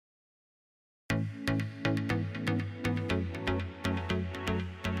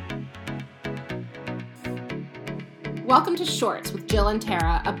Welcome to Shorts with Jill and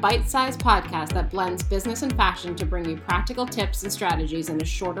Tara, a bite-sized podcast that blends business and fashion to bring you practical tips and strategies in a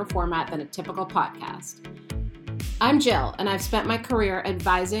shorter format than a typical podcast. I'm Jill, and I've spent my career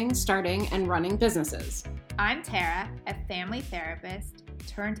advising, starting, and running businesses. I'm Tara, a family therapist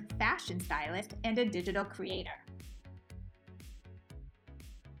turned fashion stylist and a digital creator.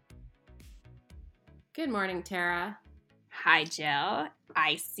 Good morning, Tara. Hi, Jill.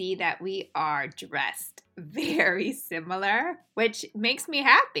 I see that we are dressed very similar, which makes me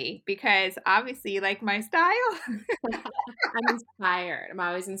happy because obviously you like my style. I'm inspired. I'm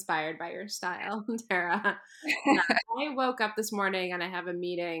always inspired by your style, Tara. Yeah, I woke up this morning and I have a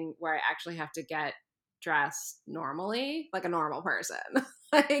meeting where I actually have to get dressed normally, like a normal person,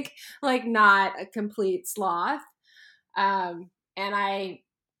 like not a complete sloth. And I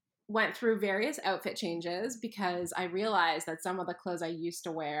went through various outfit changes because I realized that some of the clothes I used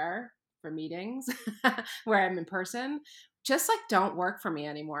to wear for meetings where I'm in person just like don't work for me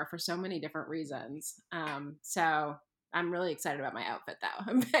anymore for so many different reasons. So I'm really excited about my outfit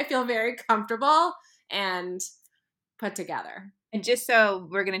though. I feel very comfortable and put together. And just so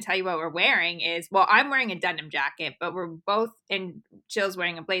we're going to tell you what we're wearing is, well, I'm wearing a denim jacket, but we're both, and Jill's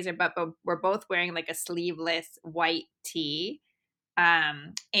wearing a blazer, but we're both wearing like a sleeveless white tee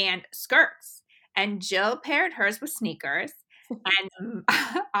and skirts. And Jill paired hers with sneakers. And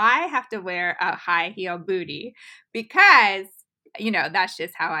I have to wear a high heel booty because, that's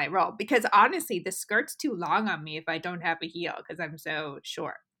just how I roll. Because honestly, the skirt's too long on me if I don't have a heel because I'm so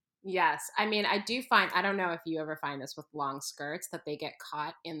short. Yes. I mean, I don't know if you ever find this with long skirts that they get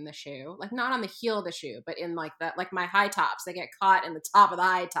caught in the shoe, like not on the heel of the shoe, but in like my high tops, they get caught in the top of the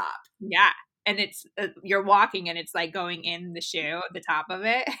high top. Yeah. And it's, you're walking and it's like going in the shoe, the top of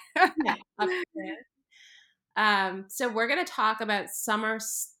it. Yeah. So we're going to talk about summer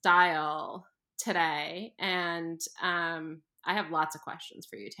style today. And I have lots of questions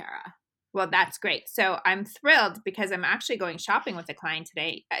for you, Tara. Well, that's great. So I'm thrilled because I'm actually going shopping with a client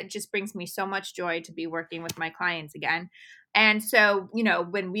today. It just brings me so much joy to be working with my clients again. And so,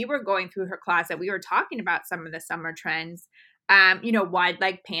 when we were going through her closet, we were talking about some of the summer trends. Wide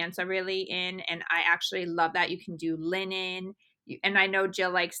leg pants are really in, and I actually love that. You can do linen. And I know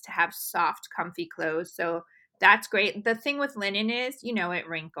Jill likes to have soft, comfy clothes. So that's great. The thing with linen is, it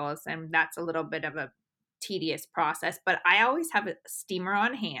wrinkles, and that's a little bit of a tedious process. But I always have a steamer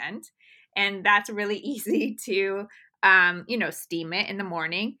on hand. And that's really easy to, steam it in the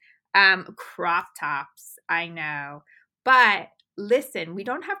morning. Crop tops, I know. But listen, we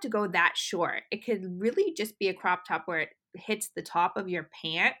don't have to go that short. It could really just be a crop top where it hits the top of your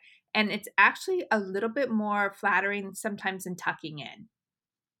pant. And it's actually a little bit more flattering sometimes than tucking in.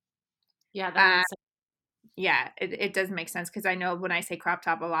 Yeah, that makes sense. Yeah, it does make sense because I know when I say crop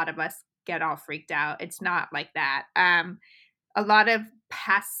top, a lot of us get all freaked out. It's not like that. A lot of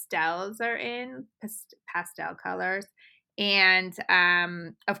pastels are in, pastel colors, and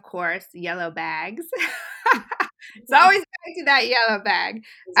of course yellow bags. It's always back to that yellow bag.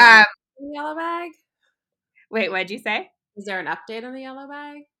 Yellow bag? Wait, what'd you say? Is there an update on the yellow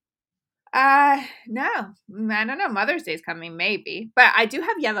bag? No, I don't know. Mother's Day's coming, maybe, but I do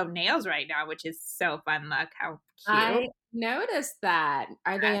have yellow nails right now, which is so fun. Look how cute. I noticed that.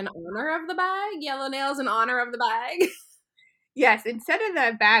 Are they in honor of the bag? Yellow nails in honor of the bag? Yes, instead of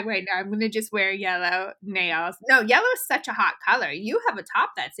the bag right now, I'm going to just wear yellow nails. No, yellow is such a hot color. You have a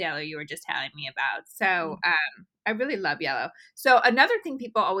top that's yellow you were just telling me about. So I really love yellow. So another thing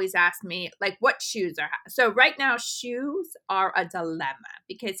people always ask me, like what shoes are hot? So right now, shoes are a dilemma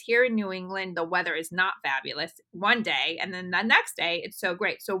because here in New England, the weather is not fabulous one day. And then the next day, it's so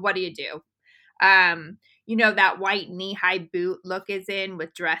great. So what do you do? That white knee-high boot look is in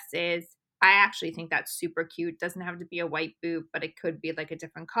with dresses. I actually think that's super cute. Doesn't have to be a white boot, but it could be like a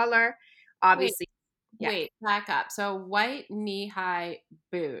different color. Obviously, Wait, back up. So white knee-high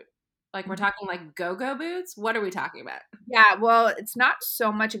boot. Like we're talking like go-go boots? What are we talking about? Yeah, well, it's not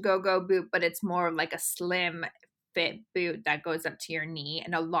so much a go-go boot, but it's more like a slim fit boot that goes up to your knee.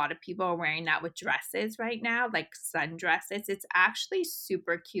 And a lot of people are wearing that with dresses right now, like sundresses. It's actually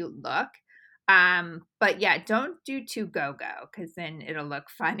super cute look. But yeah, don't do too go-go because then it'll look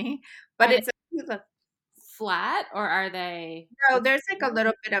funny. But it's a cute look. Flat or are they? No, there's like a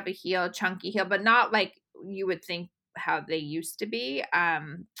little bit of a heel, chunky heel, but not like you would think how they used to be.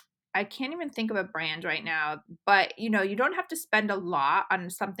 I can't even think of a brand right now, but you don't have to spend a lot on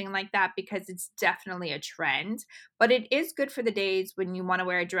something like that because it's definitely a trend. But it is good for the days when you want to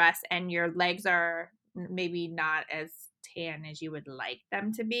wear a dress and your legs are maybe not as tan as you would like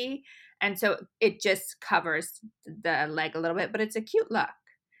them to be. And so it just covers the leg a little bit, but it's a cute look.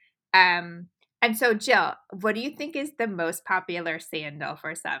 And so, Jill, what do you think is the most popular sandal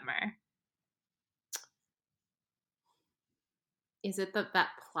for summer? Is it that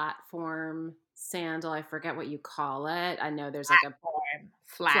platform sandal? I forget what you call it. I know there's like a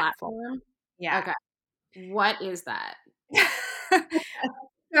Flat form. platform. Yeah. Okay. What is that?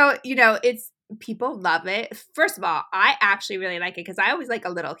 So, it's people love it. First of all, I actually really like it because I always like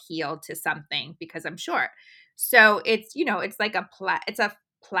a little heel to something because I'm short. So it's like it's a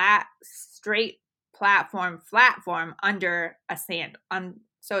straight flat form under a sandal.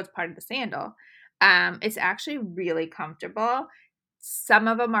 So it's part of the sandal. It's actually really comfortable. Some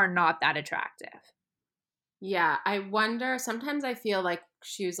of them are not that attractive. Yeah, I wonder. Sometimes I feel like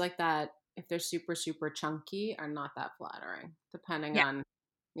shoes like that, if they're super, super chunky, are not that flattering, depending Yeah, on,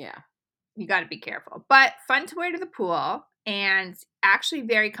 yeah. you got to be careful. But fun to wear to the pool and actually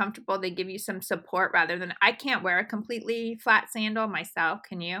very comfortable. They give you some support rather than I can't wear a completely flat sandal myself.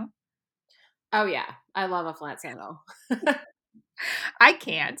 Can you? Oh, yeah. I love a flat sandal. I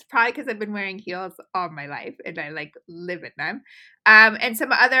can't, probably because I've been wearing heels all my life and I like live in them. And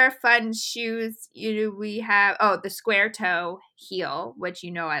some other fun shoes, we have the square toe heel, which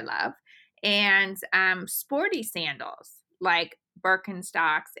I love, and sporty sandals like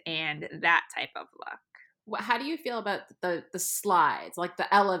Birkenstocks and that type of look. How do you feel about the slides, like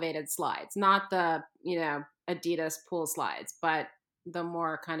the elevated slides, not the, Adidas pool slides, but the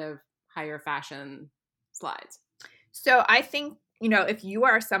more kind of higher fashion slides? So I think, if you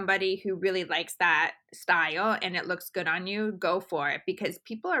are somebody who really likes that style and it looks good on you, go for it because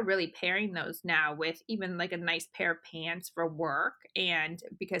people are really pairing those now with even like a nice pair of pants for work. And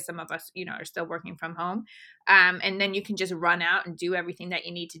because some of us, are still working from home. And then you can just run out and do everything that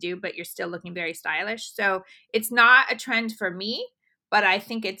you need to do, but you're still looking very stylish. So it's not a trend for me, but I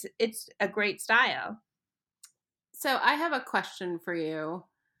think it's a great style. So I have a question for you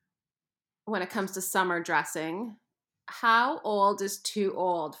when it comes to summer dressing. How old is too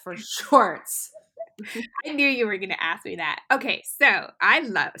old for shorts? I knew you were going to ask me that. Okay, so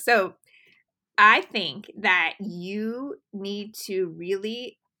I think that you need to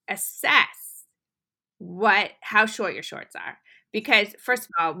really assess how short your shorts are. Because first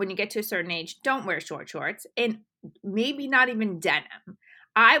of all, when you get to a certain age, don't wear short shorts and maybe not even denim.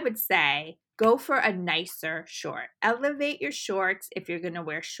 I would say go for a nicer short. Elevate your shorts if you're going to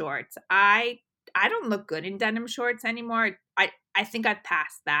wear shorts. I don't look good in denim shorts anymore. I think I've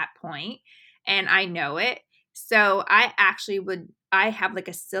passed that point and I know it. So I have like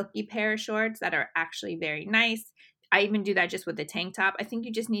a silky pair of shorts that are actually very nice. I even do that just with the tank top. I think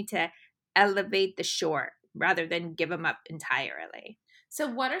you just need to elevate the short rather than give them up entirely. So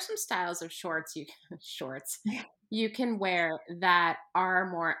what are some styles of shorts you can wear that are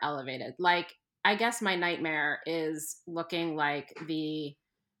more elevated? Like, I guess my nightmare is looking like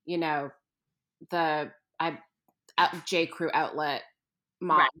you know, the I J Crew outlet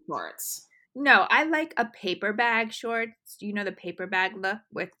mom Right. shorts. No, I like a paper bag shorts. The paper bag look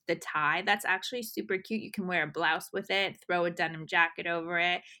with the tie? That's actually super cute. You can wear a blouse with it, throw a denim jacket over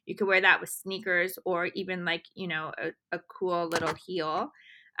it. You could wear that with sneakers or even like, a cool little heel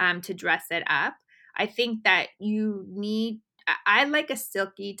to dress it up. I think that you need, I like a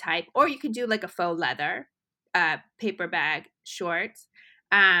silky type, or you could do like a faux leather paper bag shorts.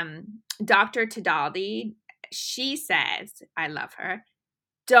 Dr. Tadaldi, she says, I love her,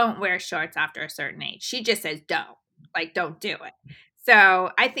 don't wear shorts after a certain age. She just says don't do it.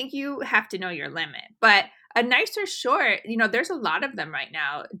 So I think you have to know your limit. But a nicer short, there's a lot of them right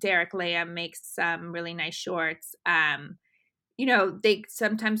now. Derek Lamb makes some really nice shorts. They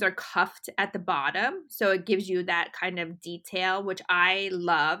sometimes are cuffed at the bottom. So it gives you that kind of detail, which I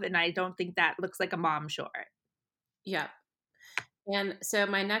love. And I don't think that looks like a mom short. Yeah. And so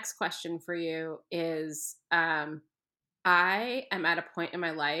my next question for you is I am at a point in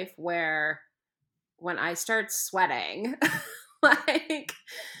my life where when I start sweating, like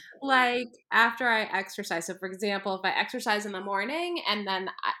like after I exercise. So for example, if I exercise in the morning and then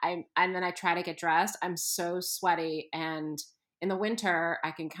I try to get dressed, I'm so sweaty, and in the winter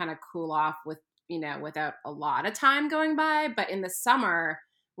I can kind of cool off with, without a lot of time going by, but in the summer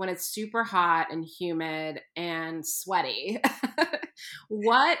when it's super hot and humid and sweaty,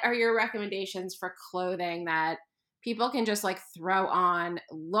 what are your recommendations for clothing that people can just like throw on,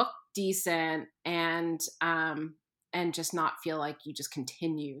 look decent, and just not feel like you just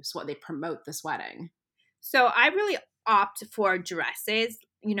continue so they promote the sweating? So I really opt for dresses,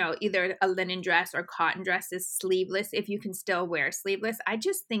 either a linen dress or cotton dresses, sleeveless, if you can still wear sleeveless. I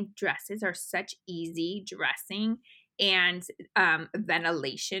just think dresses are such easy dressing and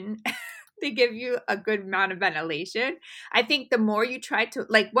ventilation They give you a good amount of ventilation. I think the more you try to,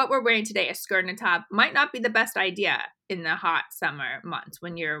 like what we're wearing today, a skirt and a top, might not be the best idea in the hot summer months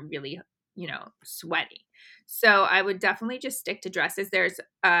when you're really, sweaty. So I would definitely just stick to dresses. There's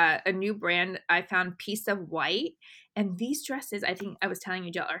a new brand I found, Piece of White. And these dresses, I think I was telling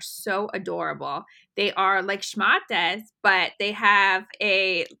you, Jill, are so adorable. They are like schmattes, but they have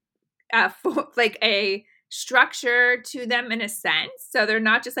a structure to them in a sense. So they're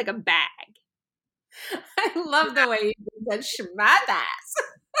not just like a bag. I love the way you said schmatas.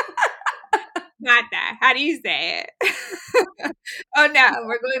 Not that. How do you say it? Oh no,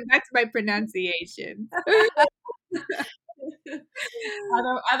 we're going back to my pronunciation.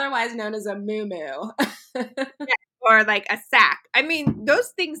 Otherwise known as a muumuu. Or like a sack. I mean, those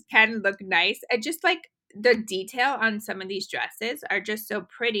things can look nice. And just like the detail on some of these dresses are just so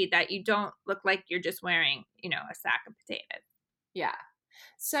pretty that you don't look like you're just wearing, a sack of potatoes. Yeah.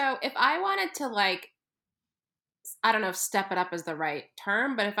 So if I wanted to I don't know if step it up is the right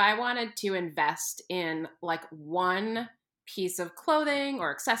term, but if I wanted to invest in like one piece of clothing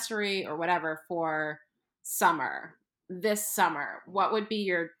or accessory or whatever for this summer, what would be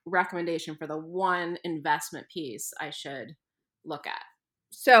your recommendation for the one investment piece I should look at?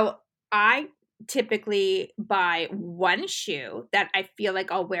 So I typically buy one shoe that I feel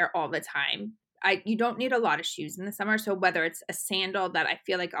like I'll wear all the time. You don't need a lot of shoes in the summer. So whether it's a sandal that I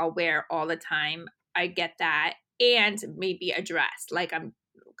feel like I'll wear all the time, I get that. And maybe a dress, like I'm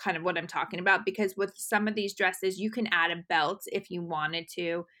kind of what I'm talking about, because with some of these dresses, you can add a belt if you wanted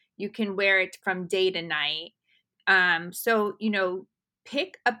to. You can wear it from day to night. So,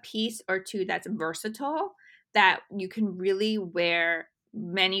 pick a piece or two that's versatile that you can really wear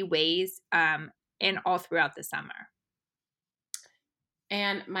many ways and all throughout the summer.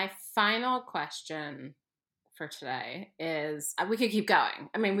 And my final question for today is, we could keep going.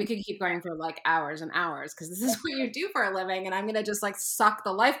 I mean, we could keep going for like hours and hours because this is what you do for a living, and I'm going to just like suck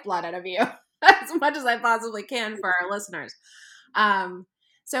the lifeblood out of you as much as I possibly can for our listeners.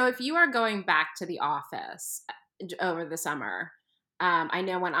 So if you are going back to the office over the summer, I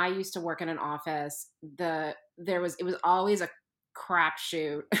know when I used to work in an office, it was always a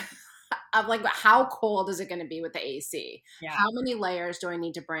crapshoot of like, how cold is it going to be with the AC? Yeah. How many layers do I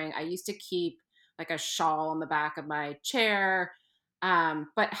need to bring? I used to keep like a shawl on the back of my chair.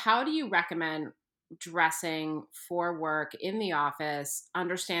 But how do you recommend dressing for work in the office,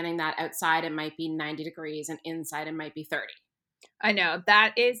 understanding that outside it might be 90 degrees and inside it might be 30? I know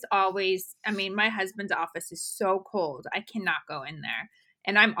that is always, my husband's office is so cold. I cannot go in there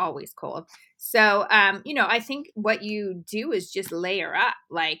and I'm always cold. So, I think what you do is just layer up,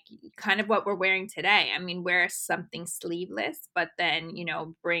 like kind of what we're wearing today. Wear something sleeveless, but then,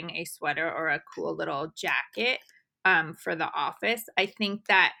 bring a sweater or a cool little jacket for the office. I think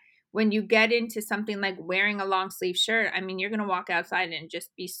that when you get into something like wearing a long sleeve shirt, you're going to walk outside and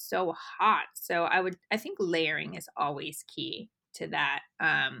just be so hot. So I think layering is always key to that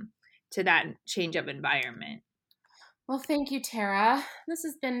change of environment. Well, thank you, Tara. This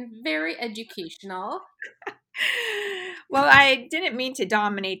has been very educational. Well, I didn't mean to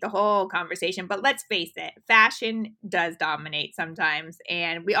dominate the whole conversation, but let's face it, fashion does dominate sometimes,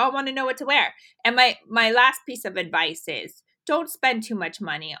 and we all want to know what to wear. And my last piece of advice is, don't spend too much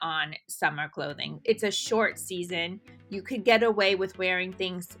money on summer clothing. It's a short season. You could get away with wearing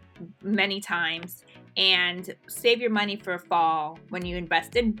things many times and save your money for fall when you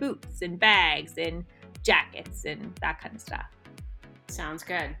invest in boots and bags and jackets and that kind of stuff. Sounds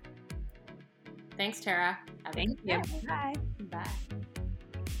good. Thanks, Tara. Thank you. Bye. Bye.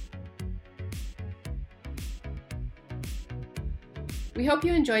 We hope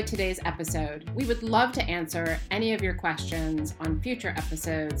you enjoyed today's episode. We would love to answer any of your questions on future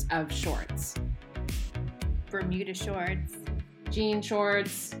episodes of Shorts. Bermuda shorts, jean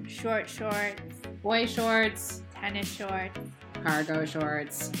shorts, short shorts, boy shorts, tennis shorts, cargo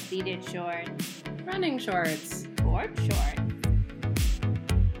shorts, pleated shorts, running shorts, board shorts.